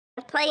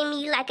Play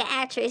me like an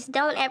actress.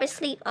 Don't ever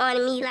sleep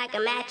on me like a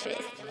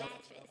mattress.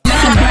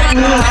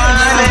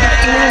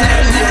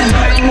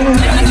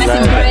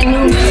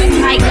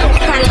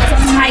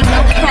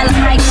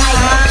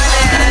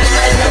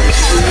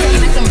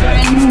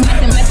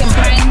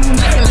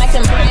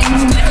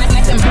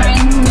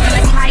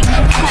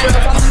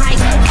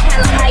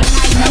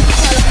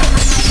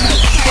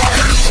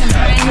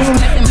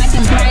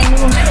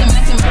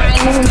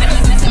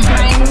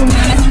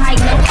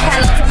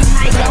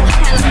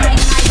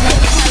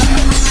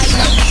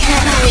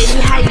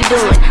 How you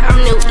doing? I'm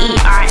new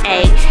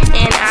ERA,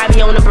 and I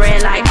be on the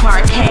brand like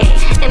Parquet.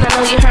 And I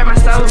know you heard my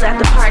songs at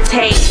the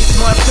party.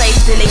 More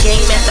plays in the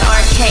game at the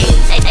arcade.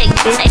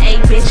 Hey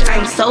bitch,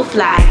 I'm so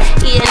fly.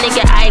 Yeah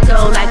nigga, I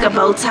go like a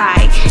bow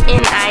tie,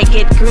 and I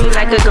get green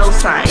like a gold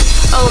sign.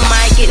 Oh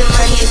my, getting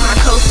money is my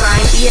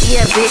cosign.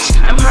 Yeah bitch,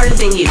 I'm harder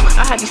than you.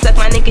 I'll have you suck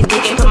my nigga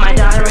dick and put my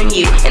daughter in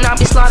you, and I'll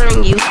be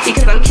slaughtering you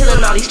because I'm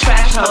killing all these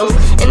trash hoes,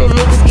 and the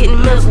niggas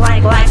getting milk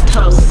like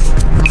lactose.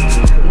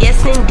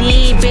 Yes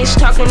indeed, bitch,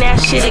 talking that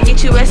shit to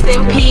get you rest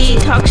in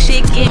peace. Talk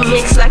shit, get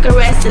mixed like a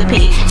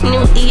recipe.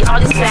 New E, all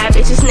these bad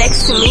bitches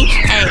next to me.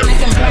 Ayy.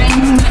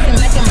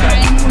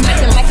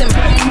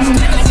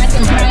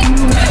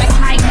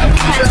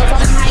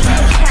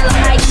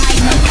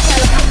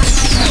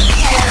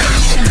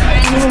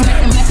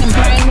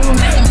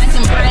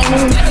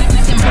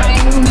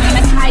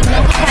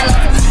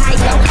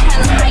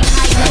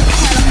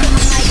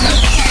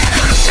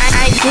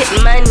 I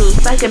get money,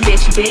 fuck a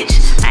bitch.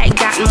 I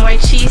got more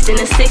cheese than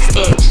a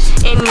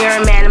 6-inch, and you're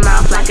a man of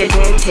mouth like a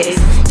dentist.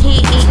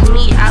 He eat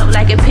me out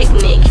like a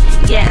picnic.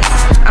 Yes,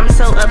 I'm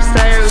so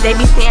absurd. They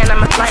be saying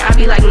I'm a flight, I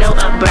be like no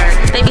a bird.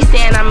 They be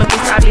saying I'm a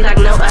bitch, I be like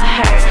no a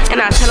her.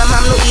 And I tell them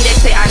I'm new E, they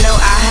say I know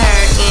I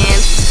heard.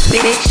 And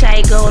bitch,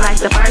 I go like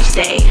the first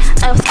day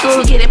of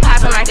school, get it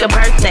poppin' like a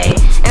birthday.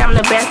 And I'm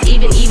the best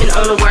even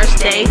on the worst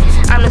day.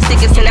 I'm the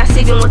sickest, and that's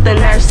even what the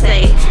nurse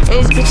say.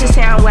 And these bitches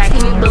sound whack,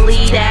 can you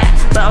believe that?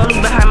 But only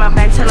behind my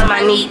back, tell them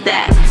I need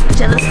that.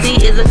 Jealousy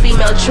is a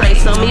female trait,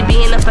 so me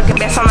being the fucking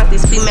best, I'm like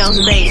these females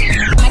bait.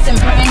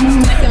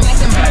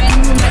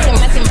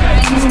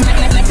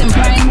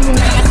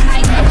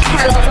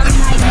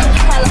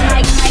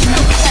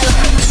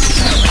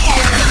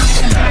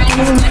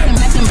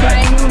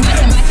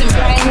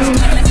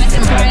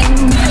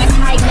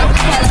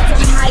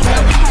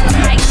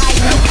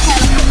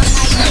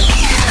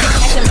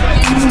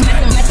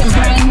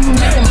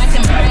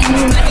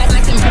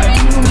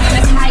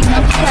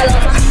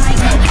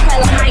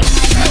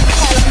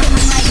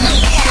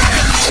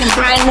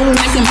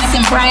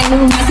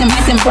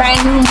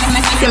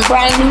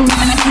 Brand new,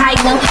 high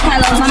no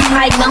hello, I'm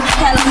high no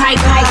hello,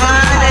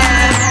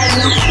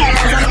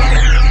 high.